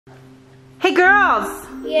Hey girls!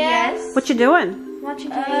 Yes? What you doing? Watching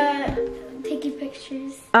TV. Taking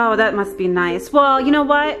pictures. Oh, that must be nice. Well, you know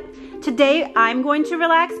what? Today I'm going to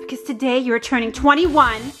relax because today you're turning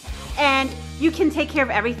 21 and you can take care of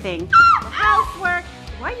everything. Housework.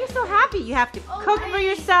 Why are you so happy? You have to cook for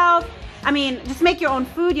yourself. I mean, just make your own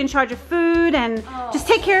food. You're in charge of food and just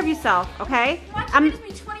take care of yourself, okay? Why can't you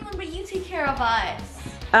be 21 but you take care of us?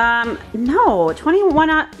 No. 21,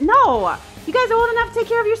 no. You guys are old enough to take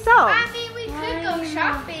care of yourself. I mean, we could go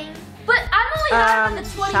shopping. But I'm only on the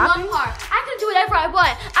 21 part. I can do whatever I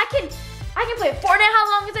want. I can play Fortnite how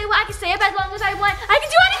long as I want. I can stay up as long as I want. I can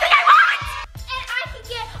do anything I want! And I can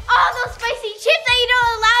get all those spicy chips that you don't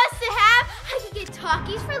allow us to have. I can get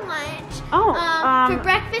Takis for lunch. For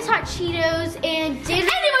breakfast, hot Cheetos, and dinner.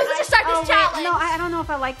 Anyways, let's just start this challenge. No, I don't know if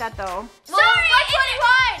I like that though. Sorry,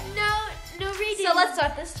 it's 21. No reading. So let's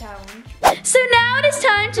start this challenge. So now it is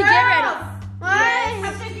time to get ready. What?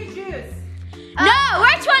 Yes, have your juice. No,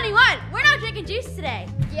 we're 21. We're not drinking juice today.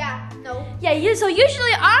 Yeah, no. Yeah, so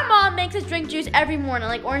usually our mom makes us drink juice every morning,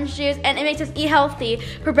 like orange juice, and it makes us eat healthy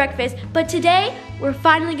for breakfast. But today, we're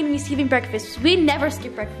finally gonna be skipping breakfast. We never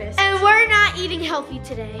skip breakfast. And we're not eating healthy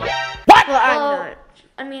today. What? Well, I'm not.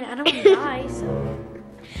 I mean, I don't want to die, so.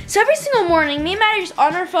 So every single morning, me and Maddie are just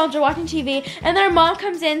on our phones or watching TV, and then our mom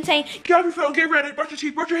comes in saying, "Get off your phone, get ready, brush your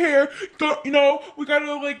teeth, brush your hair. You know, we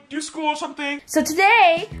gotta like do school or something." So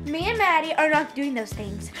today, me and Maddie are not doing those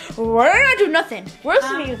things. We're not doing nothing. We're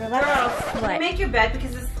just gonna be relaxed. Girls, make your bed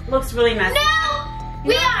because this looks really messy. No,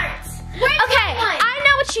 we aren't. Okay, I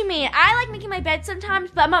know what you mean. I like making my bed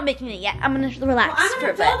sometimes, but I'm not making it yet. I'm gonna relax for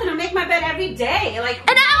a bit. I'm an adult and I make my bed every day. Like,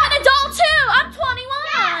 and I'm an adult too. I'm 21.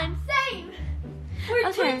 Yeah, same.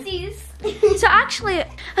 We're twinsies. So actually,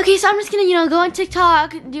 okay, so I'm just gonna, go on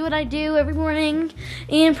TikTok, do what I do every morning,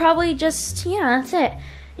 and probably just, that's it.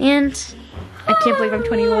 And I can't believe I'm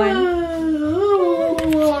 21.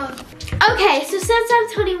 Okay, so since I'm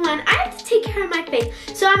 21, I have to take care of my face.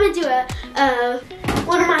 So I'm gonna do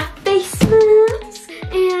one of my face masks,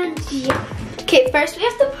 and yeah. Okay, first we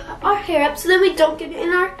have to put our hair up so that we don't get it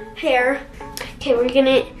in our hair. Okay, we're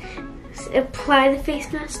gonna apply the face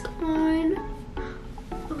mask on.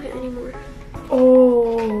 Oh wait, anymore.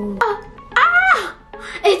 Oh.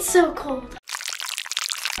 It's so cold.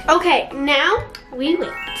 Okay, now we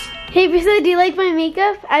wait. Hey, Priscilla, do you like my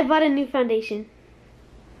makeup? I bought a new foundation.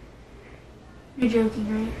 You're joking,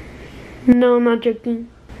 right? No, I'm not joking.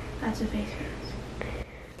 That's a face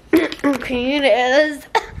mask. Okay, it is.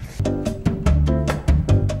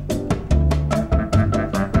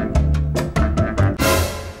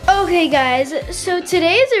 Okay guys, so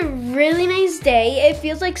today is a really nice day. It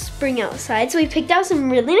feels like spring outside, so we picked out some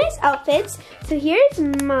really nice outfits. So here's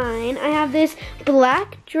mine. I have this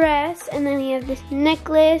black dress, and then we have this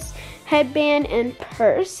necklace, headband, and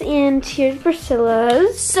purse. And here's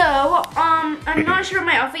Priscilla's. So, I'm not sure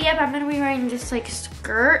my outfit yet, but I'm gonna be wearing this like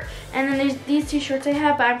skirt. And then there's these two shorts I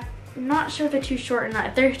have, but I'm not sure if they're too short or not.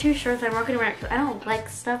 If they're too short, I'm not gonna wear it because I don't like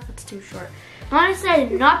stuff that's too short. Honestly, I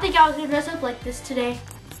did not think I was gonna dress up like this today.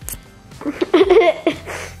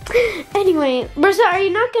 Anyway, Brisa, are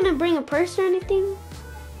you not gonna bring a purse or anything?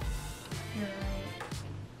 You're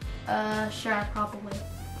right. Sure, probably.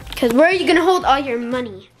 Because where are you gonna hold all your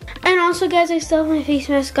money? And also, guys, I still have my face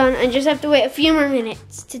mask on. I just have to wait a few more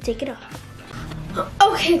minutes to take it off.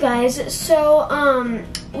 Okay, guys, so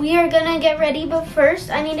we are gonna get ready, but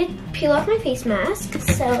first I need to peel off my face mask.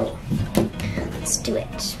 So let's do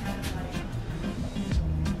it.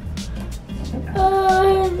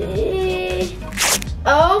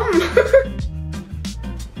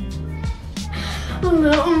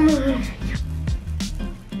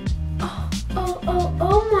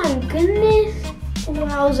 Oh my goodness.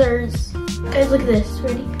 Wowzers. Guys, look at this.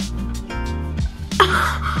 Ready?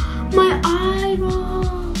 My eyeball.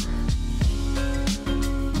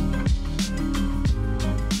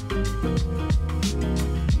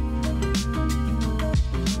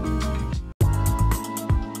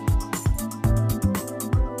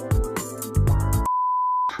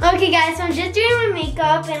 Okay guys, so I'm just doing my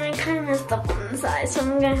makeup and I kind of messed up on the side, so I'm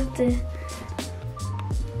gonna have to.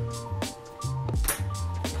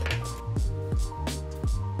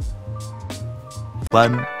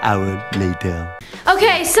 One hour later.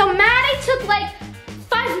 Okay, so Maddie took like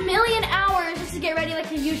 5 million hours just to get ready like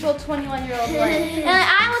the usual 21-year-old would. And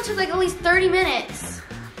I only took like at least 30 minutes.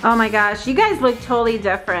 Oh my gosh, you guys look totally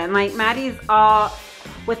different. Like Maddie's all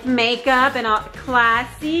with makeup and all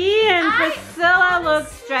classy, and Priscilla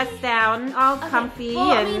looks dressed down, all comfy.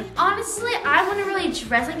 Well, I mean, honestly, I wouldn't really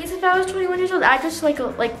dress like this if I was 21 years old. I just like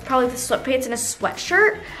probably the sweatpants and a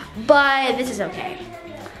sweatshirt, but this is okay.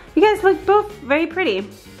 You guys look both very pretty.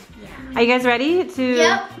 Yeah. Are you guys ready to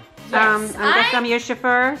Yep. get some of your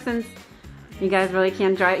chauffeur since you guys really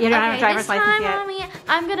can't drive? You don't have a driver's license yet. Mommy,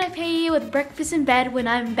 I'm gonna pay you with breakfast in bed when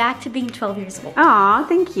I'm back to being 12 years old. Aw,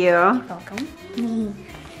 thank you. Welcome.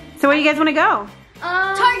 So where do you guys want to go?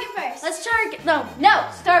 Target first. Let's Target. No,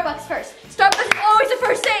 Starbucks first. Starbucks is always the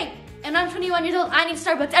first thing. And I'm 21 years old. I need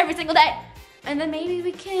Starbucks every single day. And then maybe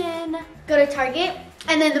we can go to Target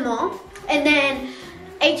and then the mall and then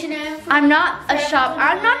H&M. I'm not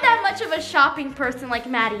that much of a shopping person like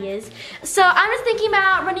Maddie is. So I'm just thinking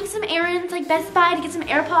about running some errands like Best Buy to get some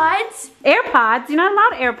AirPods. AirPods? You're not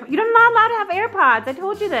allowed you're not allowed to have AirPods. I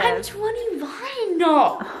told you this. I'm 21.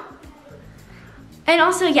 No. And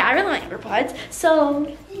also, yeah, I really want AirPods.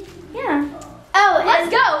 So, yeah. Oh,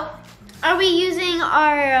 let's go. Are we using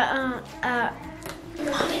our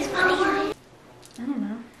mommy's money? I don't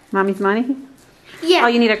know. Mommy's money? Yeah. Oh,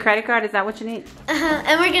 you need a credit card? Is that what you need?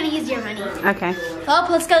 And we're gonna use your money. Okay. Oh,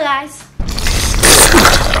 let's go, guys.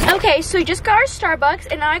 Okay, so we just got our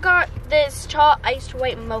Starbucks, and I got this Chaw iced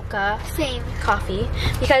white mocha coffee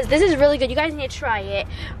because this is really good. You guys need to try it.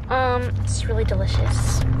 It's really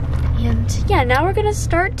delicious. And yeah, now we're gonna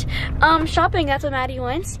start shopping. That's what Maddie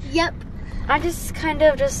wants. Yep. I just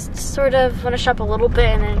sort of want to shop a little bit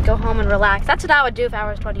and then go home and relax. That's what I would do if I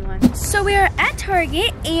was 21. So we're at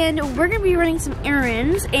Target and we're gonna be running some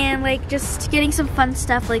errands and like just getting some fun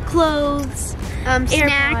stuff like clothes,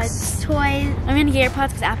 snacks, toys. I'm gonna get AirPods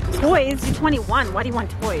because Apple. Toys? You're 21. Why do you want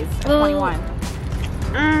toys? Well, 21.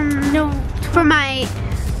 No, for my.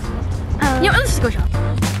 Yeah, let's just go shop.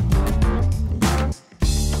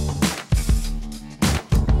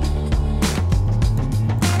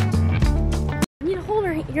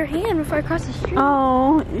 Your hand before I cross the street.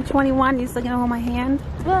 Oh, you're 21. You still gonna hold my hand?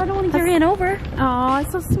 Well, I don't want to get your hand over. Oh,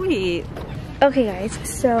 it's so sweet. Okay, guys.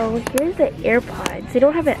 So here's the AirPods. They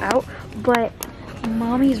don't have it out, but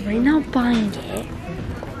Mommy's right now buying it.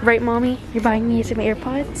 Right, Mommy? You're buying me some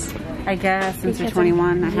AirPods? I guess since you're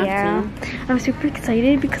 21, I have to. I'm super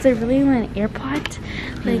excited because I really want an AirPod.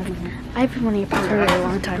 Like, I've been wanting AirPods for a really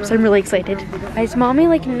long time, so I'm really excited. Guys, Mommy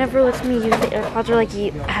like never lets me use the AirPods or like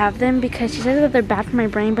have them because she says that they're bad for my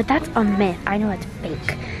brain, but that's a myth. I know that's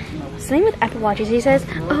fake. Same with Apple Watches. He says,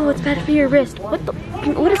 oh, it's bad for your wrist. What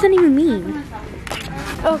does that even mean?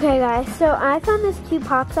 Okay, guys, so I found this cute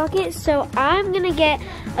pop socket, so I'm gonna get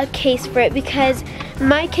a case for it because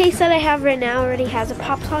my case that I have right now already has a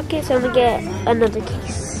pop socket, so I'm gonna get another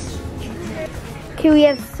case. Okay, we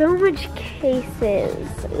have so much cases.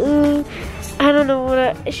 Ooh, I don't know what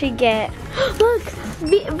I should get. Look,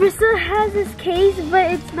 Bristol has this case,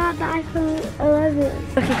 but it's not the iPhone 11.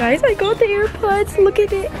 Okay, guys, I got the AirPods. Look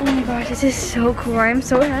at it. Oh my gosh, this is so cool. I'm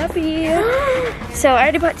so happy. So I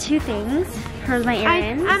already bought 2 things for my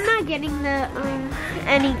errands. I'm not getting the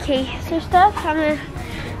any case or stuff. I'm gonna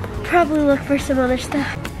probably look for some other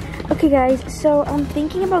stuff. Okay, guys, so I'm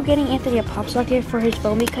thinking about getting Anthony a pop socket for his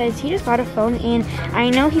phone because he just got a phone and I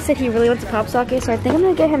know he said he really wants a pop socket, so I think I'm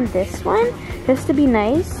gonna get him this one just to be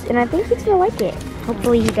nice, and I think he's gonna like it.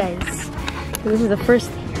 Hopefully he does. This is the first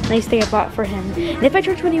nice thing I bought for him. And if I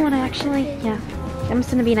turn 21, I'm just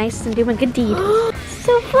gonna be nice and do a good deed.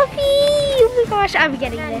 So fluffy! Oh my gosh, I'm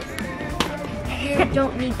getting this. You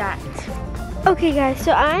don't need that. Okay, guys,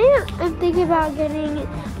 so I am thinking about getting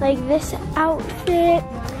like this outfit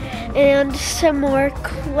and some more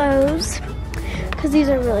clothes because these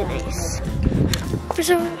are really nice.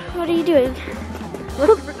 So, what are you doing?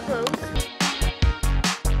 Looking for clothes.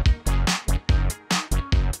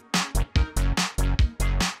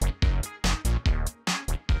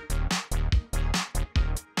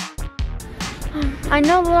 I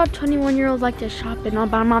know a lot of 21-year-olds like to shop and all,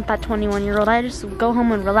 but I'm not that 21-year-old. I just go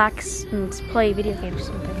home and relax and play video games or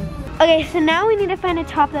something. Okay, so now we need to find a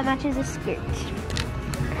top that matches a skirt.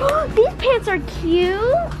 These pants are cute.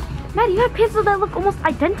 Maddie, you have pants that look almost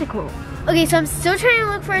identical. Okay, so I'm still trying to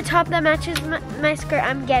look for a top that matches my skirt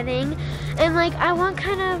I'm getting. And like, I want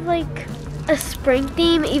kind of like a spring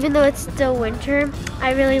theme, even though it's still winter.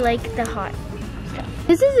 I really like the hot stuff.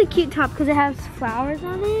 This is a cute top because it has flowers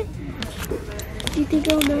on it. Do you think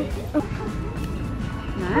it'll match? Oh.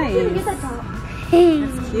 Nice. I'm gonna get that top.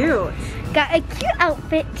 That's cute. Got a cute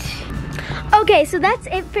outfit. Okay, so that's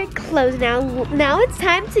it for clothes now. Now it's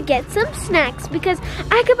time to get some snacks because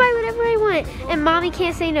I could buy whatever I want and Mommy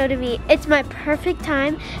can't say no to me. It's my perfect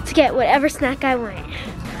time to get whatever snack I want.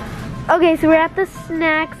 Okay, so we're at the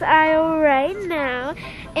snacks aisle right now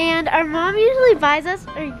and our mom usually buys us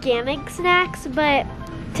organic snacks, but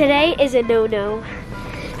today is a no-no.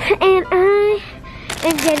 And I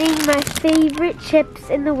am getting my favorite chips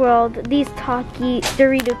in the world, these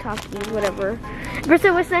Dorito Takis, whatever.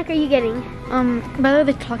 Bristol, what snack are you getting? By the way,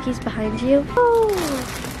 the clockie's behind you. Oh.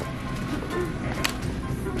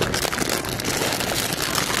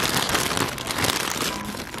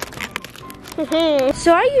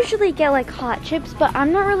 So I usually get like hot chips, but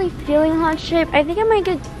I'm not really feeling hot chip. I think I might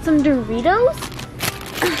get some Doritos.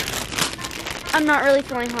 I'm not really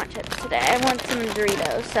feeling hot chips today. I want some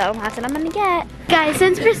Doritos, so that's what I'm gonna get. Guys,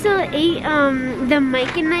 since Priscilla ate the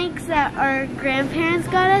Mike and Nikes that our grandparents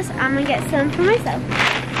got us, I'm gonna get some for myself.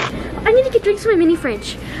 I need to get drinks for my mini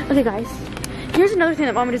fridge. Okay guys, here's another thing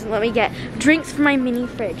that Mama doesn't let me get. Drinks for my mini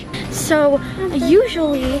fridge. So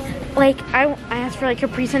usually, like I asked for like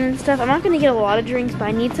Capri Sun and stuff. I'm not gonna get a lot of drinks, but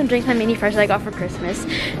I need some drinks for my mini fridge that I got for Christmas.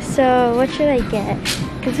 So what should I get?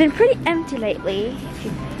 Cause it's been pretty empty lately.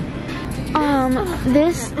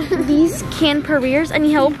 These canned Perriers. I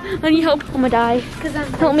need help. I'm gonna die.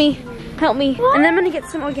 Help me. And then I'm gonna get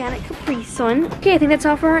some organic Capri Sun. Okay, I think that's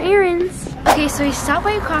all for our errands. Okay, so we stopped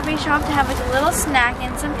by a coffee shop to have like a little snack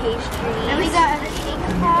and some pastries. And we got a cake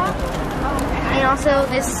pop. And also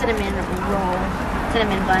this cinnamon roll.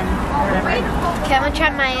 Cinnamon bun or whatever. Okay, I'm gonna try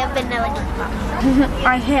my vanilla cake pop.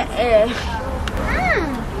 I hit it.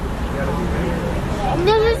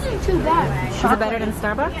 No, this isn't too bad. Is it better than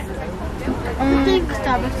Starbucks? I think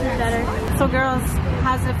Starbucks is better. So girls,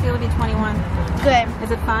 how does it feel to be 21? Good.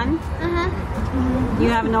 Is it fun? You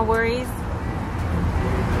have no worries?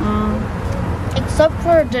 Except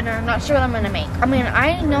for dinner, I'm not sure what I'm gonna make. I mean,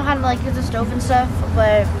 I know how to like use the stove and stuff,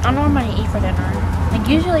 but I don't know what I'm gonna eat for dinner. Like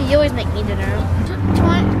usually you always make me dinner.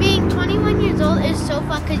 Being 21 years old is so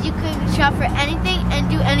fun because you can shop for anything and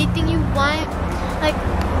do anything you want. Like,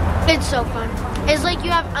 it's so fun. It's like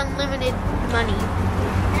you have unlimited money.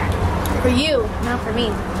 For you, not for me.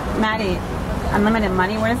 Maddie, unlimited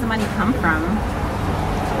money? Where does the money come from?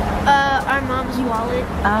 Our mom's wallet.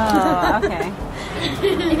 Oh, okay.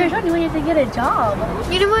 If you're 21, you have to get a job.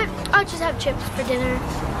 You know what? I'll just have chips for dinner.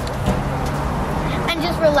 And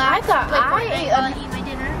just relax. I'll eat my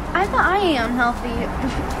dinner. I thought I am healthy.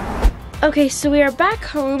 Okay, so we are back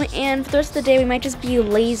home, and for the rest of the day, we might just be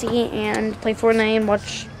lazy and play Fortnite and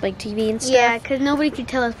watch like TV and stuff. Yeah, because nobody can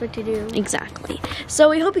tell us what to do. Exactly. So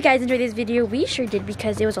we hope you guys enjoyed this video. We sure did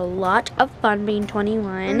because it was a lot of fun being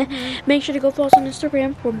 21. Make sure to go follow us on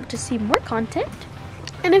Instagram to see more content.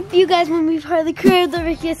 And if you guys want to be part of the crew, don't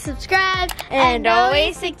forget to subscribe. And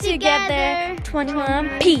always stick together.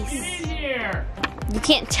 21 peace. You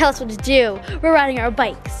can't tell us what to do. We're riding our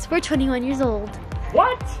bikes. We're 21 years old.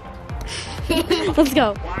 What? Let's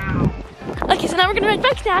go. Wow. Okay, so now we're gonna ride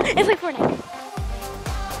bikes now and play Fortnite.